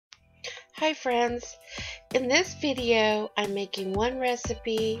Hi friends, in this video I'm making one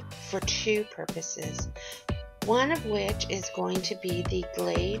recipe for two purposes, one of which is going to be the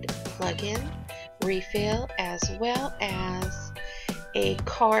Glade plug-in refill as well as a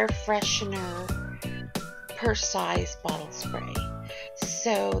car freshener per size bottle spray.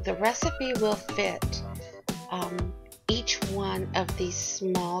 So the recipe will fit each one of these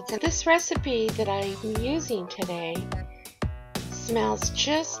small. This recipe that I'm using today smells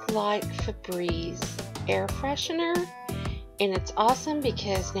just like Febreze air freshener, and it's awesome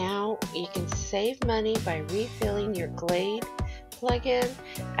because now you can save money by refilling your Glade plug-in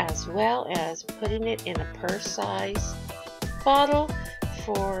as well as putting it in a per size bottle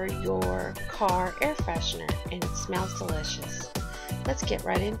for your car air freshener, and it smells delicious. Let's get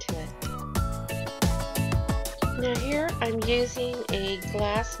right into it. Now here I'm using a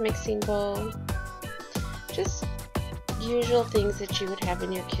glass mixing bowl, just usual things that you would have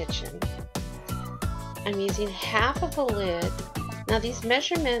in your kitchen. I'm using half of a lid. Now these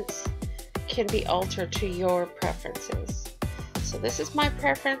measurements can be altered to your preferences. So this is my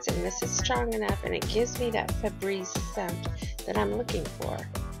preference, and this is strong enough, and it gives me that Febreze scent that I'm looking for.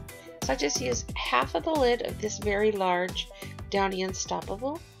 So I just use half of the lid of this very large Downy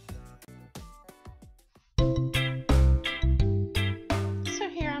Unstoppable. So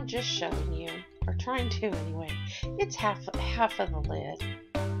here I'm just showing you, or trying to anyway. It's half of the lid.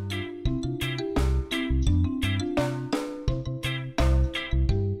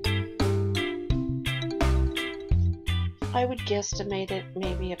 I would guesstimate it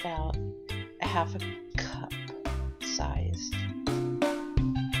maybe about a half a cup size.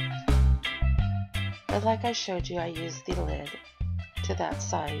 But like I showed you, I use the lid to that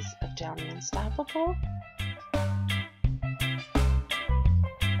size of Downy Unstoppable.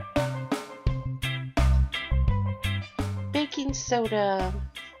 Baking soda,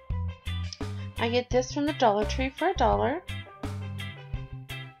 I get this from the Dollar Tree for $1.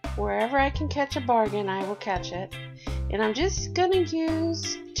 Wherever I can catch a bargain, I will catch it. And I'm just going to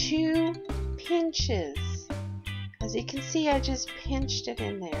use 2 pinches. As you can see, I just pinched it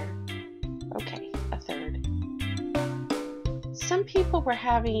in there. Okay, a third. Some people were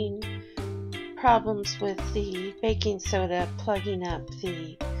having problems with the baking soda plugging up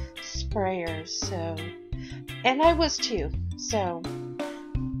the sprayer, so, and I was too. So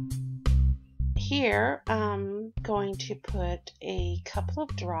here I'm going to put a couple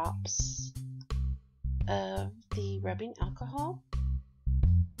of drops of the rubbing alcohol.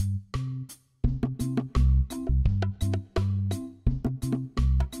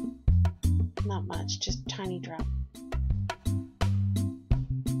 Not much, just a tiny drop.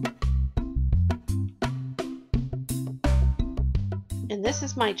 And this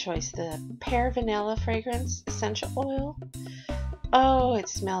is my choice, the Pear Vanilla Fragrance Essential Oil. Oh, it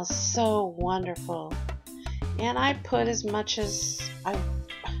smells so wonderful. And I put as much as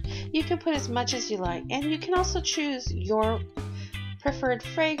you can put as much as you like, and you can also choose your preferred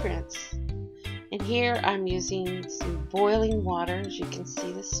fragrance. And here I'm using some boiling water, as you can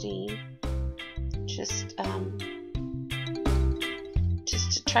see the steam, just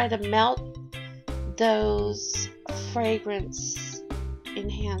to try to melt those fragrance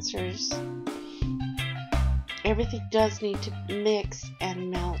enhancers. Everything does need to mix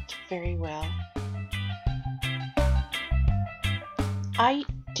and melt very well. I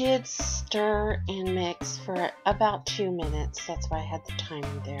did stir and mix for about 2 minutes. That's why I had the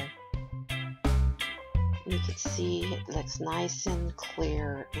timer there. You can see it looks nice and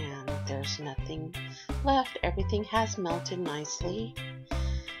clear, and there's nothing left. Everything has melted nicely.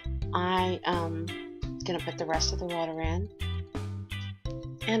 I'm gonna put the rest of the water in.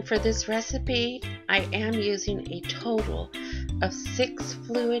 And for this recipe, I am using a total of 6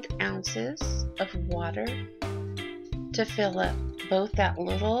 fluid ounces of water to fill up both that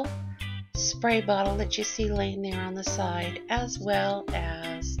little spray bottle that you see laying there on the side, as well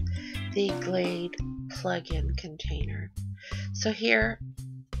as the Glade plug-in container. So here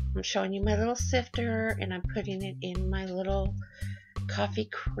I'm showing you my little sifter, and I'm putting it in my little coffee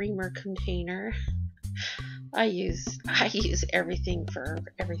creamer container. I use everything for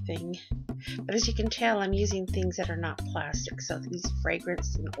everything, but as you can tell, I'm using things that are not plastic, so these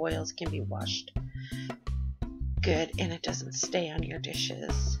fragrance and oils can be washed good and it doesn't stay on your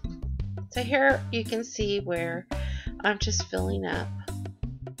dishes. So here you can see where I'm just filling up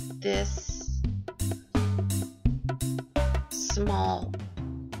this small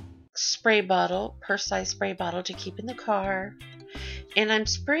spray bottle, per size spray bottle, to keep in the car, and I'm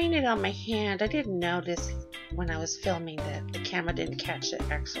spraying it on my hand. I didn't notice when I was filming that the camera didn't catch the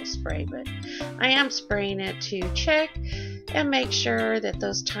actual spray, but I am spraying it to check and make sure that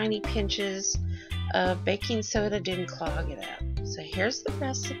those tiny pinches of baking soda didn't clog it up. So here's the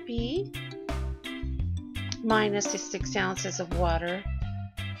recipe, minus the 6 ounces of water.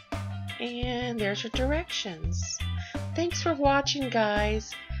 And there's your directions. Thanks for watching,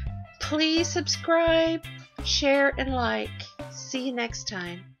 guys. Please subscribe, share, and like. See you next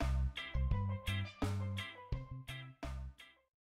time.